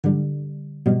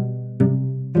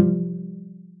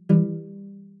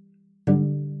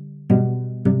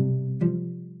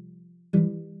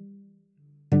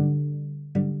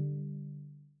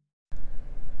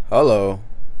Hello,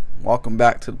 welcome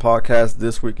back to the podcast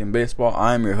This Week in Baseball.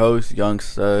 I'm your host, Young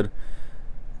Stud.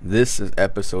 This is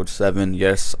episode 7.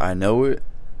 Yes, I know it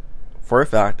for a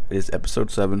fact. It is episode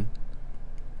 7.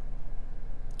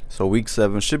 So week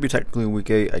 7 should be technically week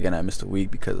 8. Again, I missed a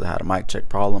week because I had a mic check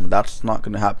problem. That's not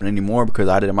going to happen anymore because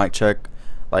I did a mic check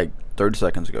like 30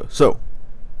 seconds ago. So,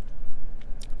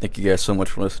 thank you guys so much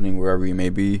for listening wherever you may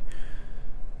be,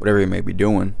 whatever you may be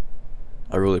doing.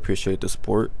 I really appreciate the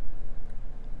support.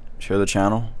 Share the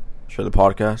channel, share the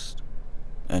podcast,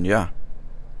 and yeah,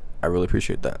 I really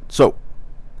appreciate that. So,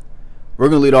 we're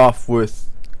going to lead off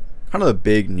with kind of the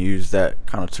big news that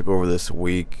kind of took over this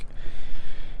week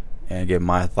and give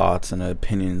my thoughts and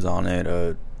opinions on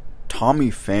it.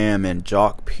 Tommy Pham and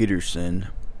Joc Pederson,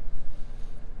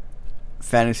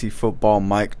 fantasy football,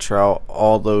 Mike Trout,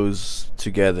 all those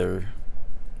together.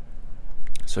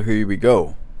 So here we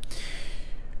go.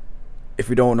 If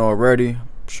you don't know already, I'm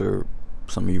sure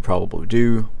some of you probably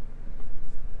do.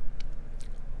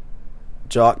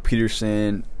 Joc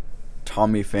Pederson,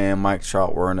 Tommy Pham, Mike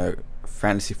Trout were in a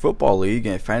fantasy football league,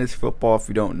 and fantasy football, if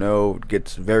you don't know,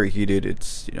 gets very heated.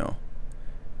 It's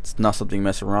it's not something to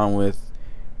mess around with.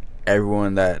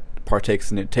 Everyone that partakes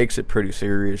in it takes it pretty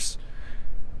serious.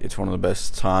 It's one of the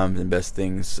best times and best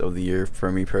things of the year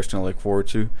for me personally. I look forward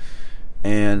to,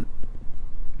 and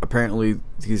apparently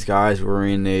these guys were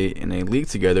in a league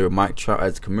together with Mike Trout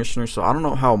as commissioner. So I don't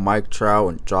know how Mike Trout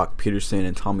and Joc Pederson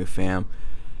and Tommy Pham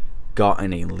got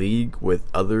in a league with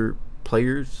other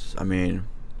players. I mean,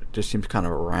 it just seems kind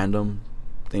of a random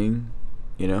thing,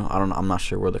 I'm not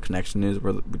sure where the connection is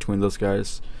between those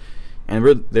guys, and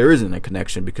there isn't a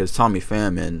connection because Tommy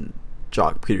Pham and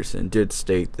Joc Pederson did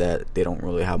state that they don't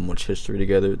really have much history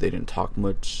together. They didn't talk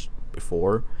much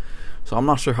before, so I'm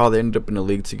not sure how they ended up in a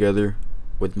league together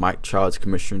with Mike Trout as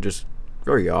commissioner. Just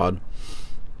very odd.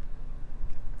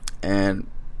 And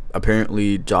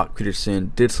apparently Joc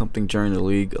Pederson did something during the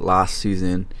league last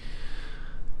season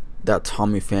that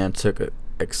Tommy Pham took an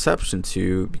exception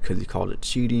to because he called it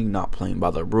cheating, not playing by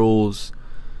the rules.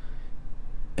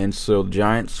 And so the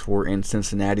Giants were in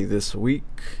Cincinnati this week,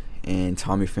 and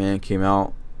Tommy Pham came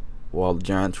out while the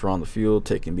Giants were on the field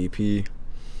taking BP,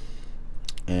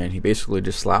 and he basically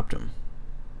just slapped him.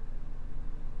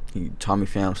 Tommy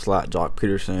Pham slapped Joc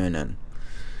Pederson, and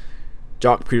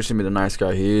Joc Pederson, being the nice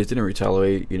guy he is, didn't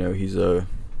retaliate. He's a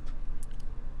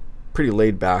pretty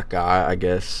laid back guy, I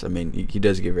guess. I mean, he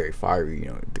does get very fiery,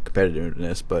 the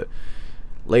competitiveness, but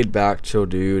laid back, chill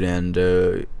dude.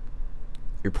 And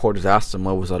reporters asked him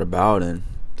what was that about, and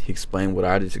he explained what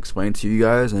I just explained to you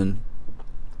guys. And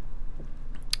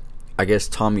I guess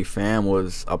Tommy Pham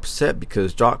was upset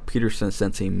because Joc Pederson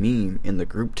sent a meme in the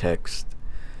group text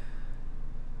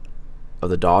of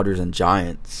the Dodgers and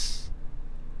Giants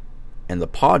and the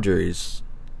Padres,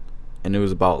 and it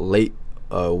was about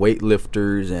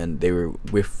weightlifters, and they were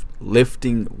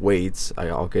lifting weights.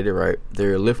 I'll get it right. They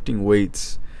were lifting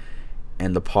weights,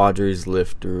 and the Padres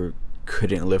lifter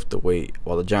couldn't lift the weight,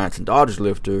 while the Giants and Dodgers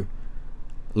lifter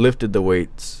lifted the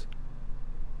weights.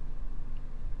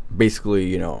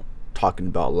 Basically, talking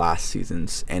about last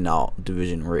season's NL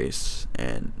division race,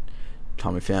 and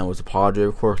Tommy Pham was a Padre,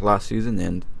 of course, last season,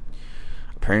 and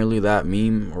apparently that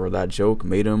meme or that joke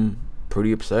made him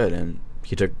pretty upset, and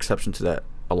he took exception to that.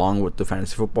 Along with the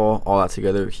fantasy football, all that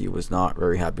together, he was not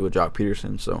very happy with Joc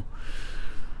Pederson. So,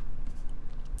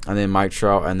 and then Mike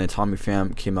Trout and then Tommy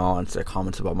Pham came out and said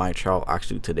comments about Mike Trout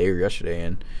actually today or yesterday,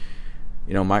 and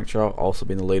Mike Trout also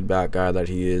being the laid back guy that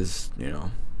he is, they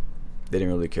didn't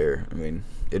really care. I mean,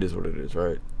 it is what it is,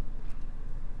 right?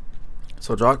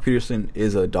 So Joc Pederson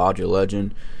is a Dodger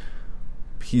legend.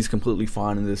 He's completely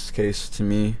fine in this case to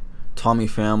me. Tommy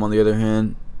Pham, on the other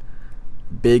hand,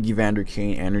 big Evander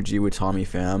Kane energy with Tommy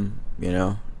Pham.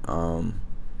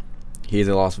 He's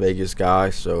a Las Vegas guy,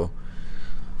 so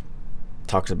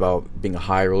talks about being a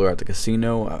high roller at the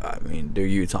casino. I mean, do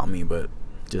you, Tommy? But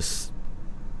just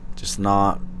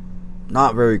not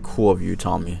very cool of you,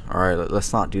 Tommy. All right,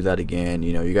 let's not do that again.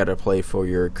 You got to play for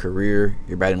your career.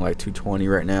 You're batting like 220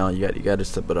 right now. You got to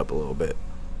step it up a little bit.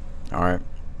 All right.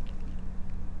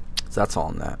 So that's all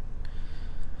on that.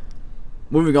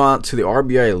 Moving on to the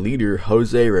RBI leader,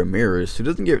 Jose Ramirez, who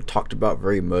doesn't get talked about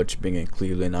very much being in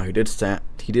Cleveland. Now, he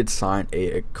did sign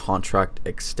a contract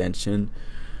extension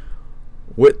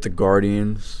with the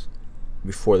Guardians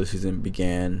before the season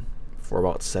began for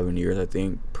about 7 years, I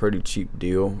think. Pretty cheap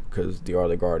deal because they are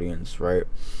the Guardians, right?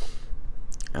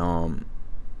 And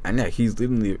yeah, he's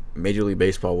leading the Major League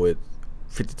Baseball with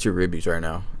 52 ribbies right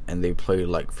now, and they played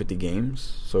like 50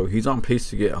 games. So he's on pace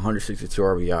to get 162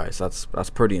 RBIs. That's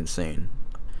pretty insane.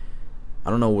 I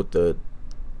don't know what the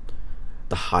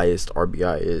the highest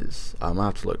RBI is. I'm gonna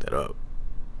have to look that up.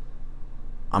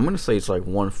 I'm gonna say it's like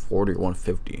 140 or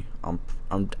 150.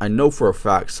 I know for a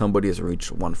fact somebody has reached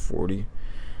 140.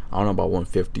 I don't know about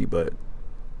 150, but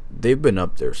they've been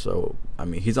up there. So I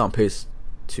mean, he's on pace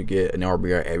to get an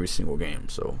RBI every single game.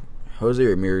 So Jose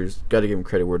Ramirez, got to give him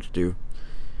credit where it's due.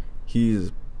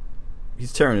 He's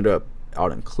tearing it up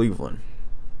out in Cleveland.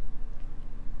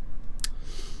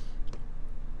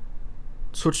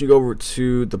 Switching over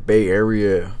to the Bay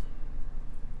Area,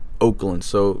 Oakland.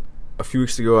 So a few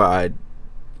weeks ago,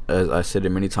 as I said it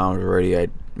many times already, I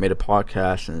made a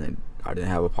podcast and I didn't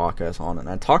have a podcast on it. And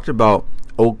I talked about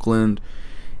Oakland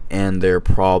and their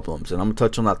problems, and I'm gonna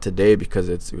touch on that today because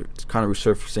it's kind of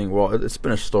resurfacing. Well, it's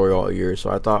been a story all year, so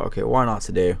I thought, okay, why not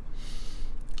today?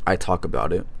 I talk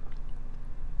about it.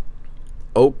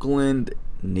 Oakland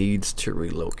needs to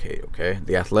relocate. Okay,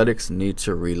 the Athletics need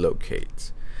to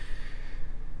relocate.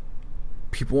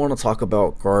 People want to talk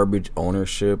about garbage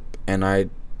ownership, and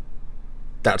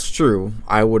that's true.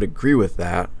 I would agree with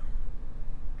that.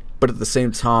 But at the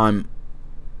same time,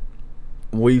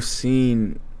 we've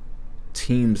seen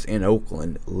teams in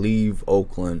Oakland leave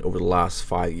Oakland over the last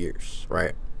 5 years,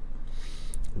 right?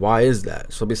 Why is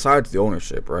that? So besides the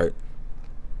ownership, right?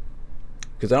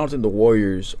 Because I don't think the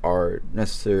Warriors are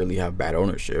necessarily have bad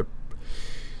ownership.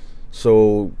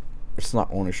 So it's not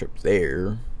ownership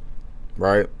there,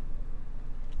 right?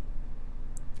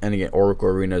 And again, Oracle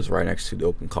Arena is right next to the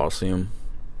Oakland Coliseum.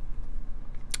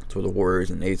 It's where the Warriors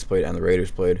and Nats played and the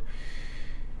Raiders played.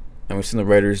 And we've seen the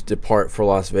Raiders depart for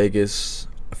Las Vegas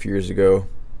a few years ago.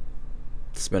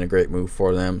 It's been a great move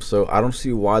for them. So I don't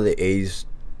see why the A's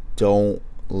don't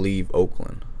leave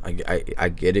Oakland. I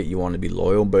get it. You want to be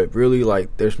loyal, but really,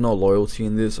 like, there's no loyalty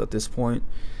in this at this point.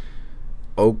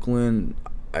 Oakland,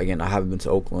 again, I haven't been to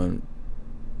Oakland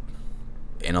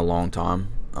in a long time.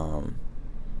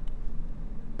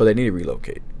 But they need to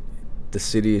relocate. The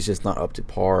city is just not up to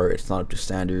par. It's not up to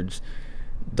standards.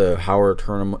 The Howard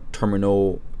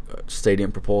Terminal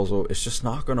Stadium proposal, it's just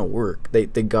not going to work. They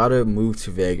got to move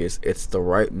to Vegas. It's the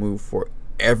right move for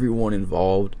everyone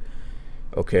involved.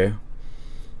 Okay?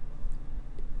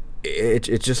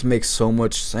 It just makes so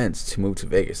much sense to move to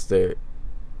Vegas. The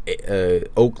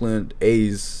Oakland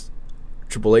A's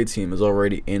AAA team is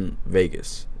already in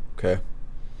Vegas. Okay?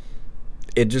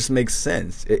 It just makes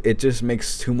sense. It just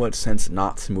makes too much sense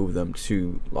not to move them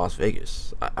to Las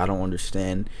Vegas. I don't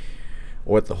understand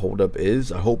what the holdup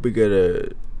is. I hope we get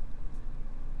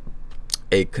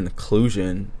a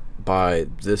conclusion by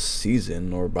this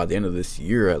season or by the end of this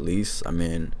year at least. I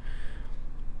mean,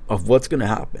 of what's going to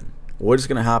happen. What is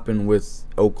going to happen with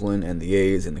Oakland and the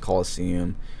A's and the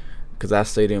Coliseum? Because that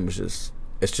stadium is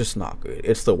it's just not good.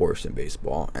 It's the worst in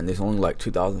baseball. And there's only like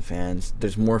 2,000 fans.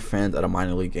 There's more fans at a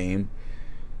minor league game.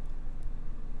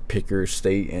 Pick your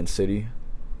state and city.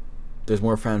 There's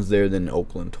more fans there than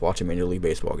Oakland to watch a Major League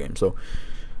Baseball game. So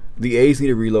the A's need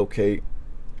to relocate.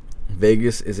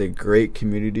 Vegas is a great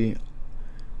community.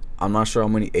 I'm not sure how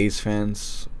many A's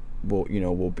fans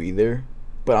will be there,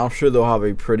 but I'm sure they'll have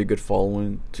a pretty good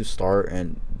following to start,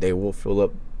 and they will fill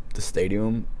up the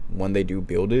stadium when they do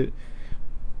build it,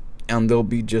 and they'll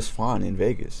be just fine in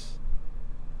Vegas.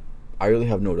 I really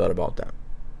have no doubt about that.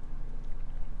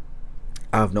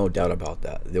 I have no doubt about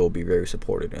that. They will be very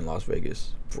supported in Las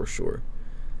Vegas, for sure.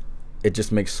 It just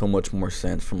makes so much more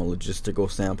sense from a logistical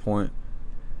standpoint,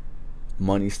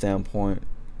 money standpoint.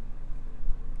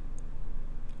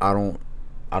 I don't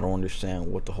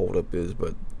understand what the holdup is,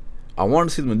 but I want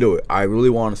to see them do it. I really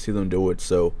want to see them do it.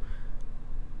 So,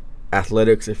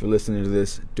 Athletics, if you're listening to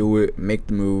this, do it. Make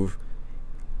the move.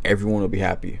 Everyone will be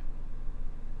happy.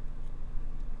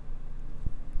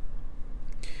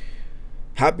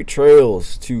 Happy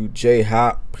trails to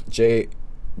J-Hap.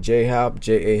 J-Hap.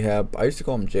 I used to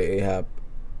call him J-Hap.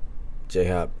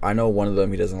 J-Hap. I know one of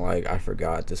them he doesn't like. I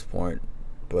forgot at this point.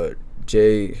 But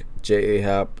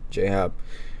J-Hap.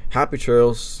 Happy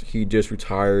trails. He just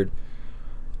retired.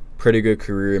 Pretty good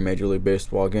career in Major League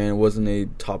Baseball. Again, wasn't a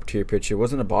top-tier pitcher.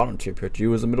 Wasn't a bottom-tier pitcher. He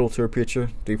was a middle-tier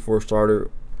pitcher. 3-4 starter.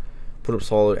 Put up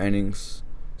solid innings.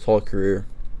 Solid career.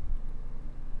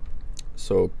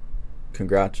 So,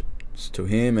 congrats to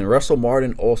him. And Russell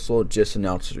Martin also just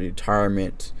announced his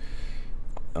retirement.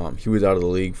 He was out of the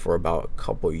league for about a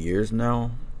couple of years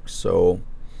now. So,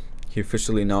 he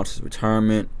officially announced his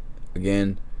retirement.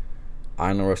 Again,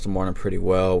 I know Russell Martin pretty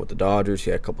well with the Dodgers.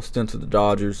 He had a couple stints with the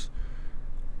Dodgers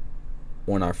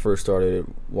when I first started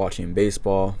watching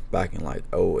baseball back in like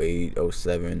 08,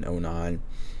 07, 09.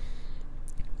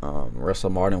 Russell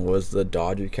Martin was the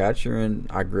Dodger catcher, and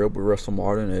I grew up with Russell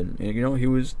Martin, and he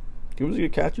was a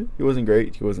good catcher. He wasn't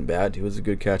great. He wasn't bad. He was a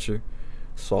good catcher.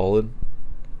 Solid.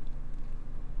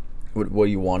 what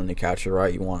you want in a catcher,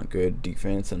 right? You want good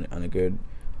defense and a good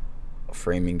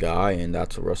framing guy, and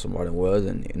that's what Russell Martin was.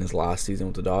 And in his last season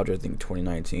with the Dodgers, I think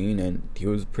 2019, and he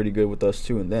was pretty good with us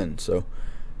too. And then, so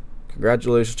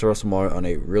congratulations to Russell Martin on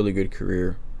a really good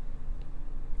career.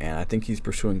 And I think he's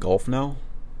pursuing golf now,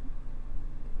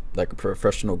 like a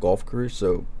professional golf career.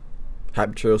 So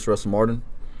happy trails to Russell Martin.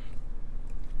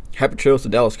 Happy trails to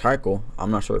Dallas Keuchel.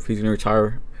 I'm not sure if he's going to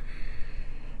retire.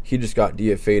 He just got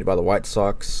DFA'd by the White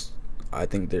Sox. I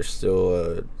think there's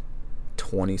still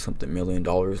 $20-something million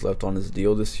left on his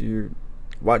deal this year.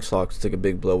 White Sox took a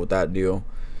big blow with that deal.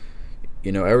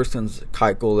 You know, ever since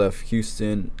Keuchel left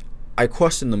Houston, I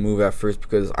questioned the move at first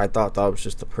because I thought that was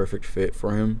just the perfect fit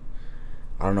for him.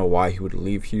 I don't know why he would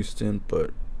leave Houston,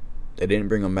 but they didn't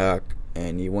bring him back,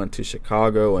 and he went to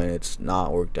Chicago, and it's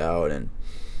not worked out, and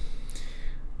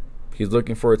he's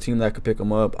looking for a team that could pick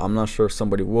him up. I'm not sure if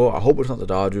somebody will. I hope it's not the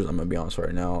Dodgers. I'm going to be honest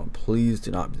right now. Please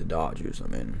do not be the Dodgers. I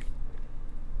mean,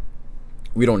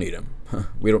 we don't need him.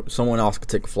 We don't. Someone else could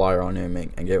take a flyer on him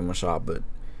and give him a shot, but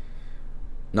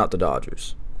not the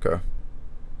Dodgers. Okay.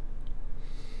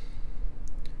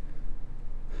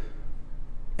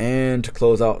 And to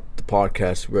close out the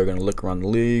podcast, we're going to look around the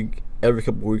league. Every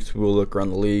couple of weeks, we will look around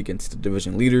the league and see the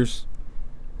division leaders.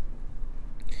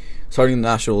 Starting in the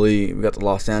National League, we got the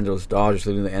Los Angeles Dodgers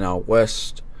leading the NL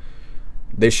West.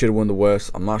 They should win the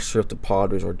West. I'm not sure if the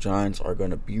Padres or Giants are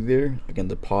going to be there. Again,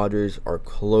 the Padres are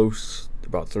close,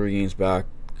 about 3 games back.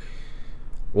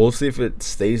 We'll see if it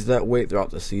stays that way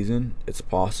throughout the season. It's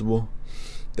possible.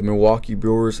 The Milwaukee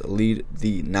Brewers lead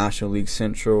the National League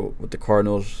Central with the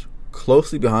Cardinals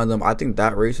closely behind them. I think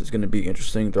that race is going to be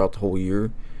interesting throughout the whole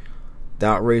year.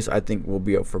 That race, I think, will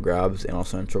be up for grabs. NL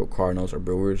Central, Cardinals, or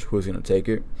Brewers. Who's going to take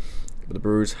it? The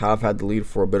Brewers have had the lead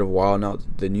for a bit of a while now.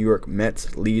 The New York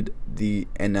Mets lead the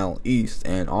NL East,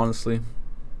 and honestly,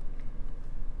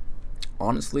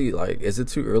 like, is it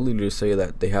too early to say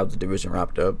that they have the division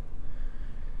wrapped up?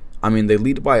 I mean, they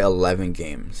lead by 11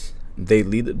 games. They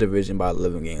lead the division by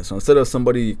 11 games. So instead of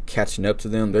somebody catching up to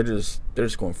them, they're just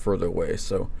going further away.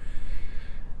 So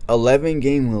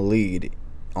 11-game lead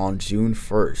on June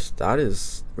 1st. That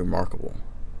is remarkable.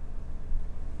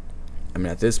 I mean,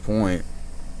 at this point,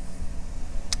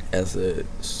 as the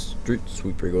street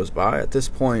sweeper goes by, at this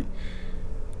point,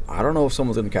 I don't know if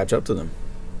someone's going to catch up to them.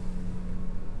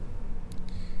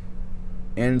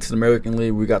 And into the American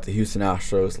League, we got the Houston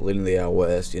Astros leading the AL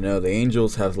West. You know, the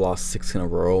Angels have lost 6 in a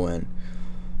row, and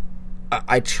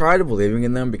I tried believing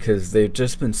in them because they've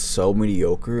just been so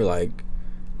mediocre. Like,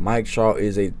 Mike Trout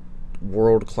is a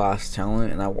world-class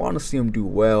talent, and I want to see him do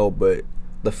well, but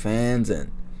the fans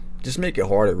and just make it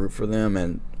hard to root for them.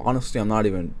 And honestly, I'm not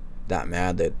even that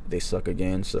mad that they suck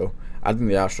again. So I think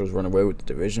the Astros run away with the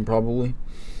division probably.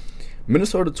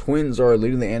 Minnesota Twins are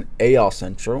leading the AL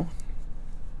Central.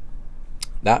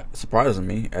 That surprises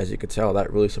me, as you could tell.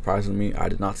 That really surprises me. I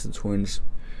did not see the Twins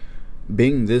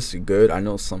being this good. I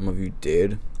know some of you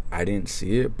did. I didn't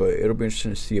see it, but it'll be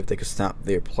interesting to see if they can snap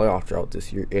their playoff drought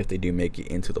this year, if they do make it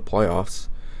into the playoffs.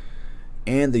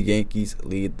 And the Yankees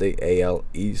lead the AL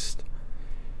East.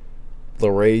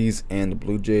 The Rays and the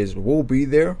Blue Jays will be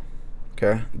there.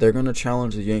 Okay, they're going to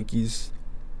challenge the Yankees.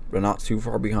 They're not too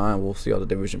far behind. We'll see how the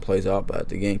division plays out, but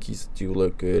the Yankees do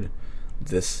look good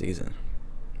this season.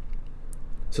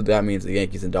 So that means the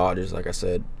Yankees and Dodgers, like I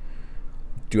said,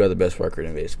 do have the best record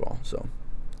in baseball. So,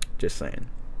 just saying.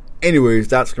 Anyways,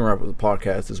 that's going to wrap up the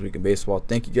podcast this week in baseball.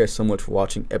 Thank you guys so much for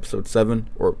watching episode 7,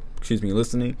 or excuse me,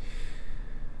 listening.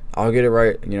 I'll get it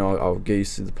right. You know, I'll get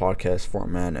used to the podcast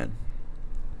format, and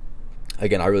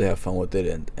again, I really have fun with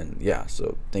it, and yeah,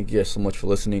 so thank you guys so much for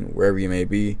listening, wherever you may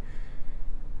be,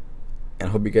 and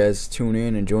I hope you guys tune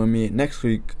in and join me next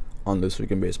week on This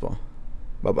Week in Baseball.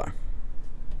 Bye-bye.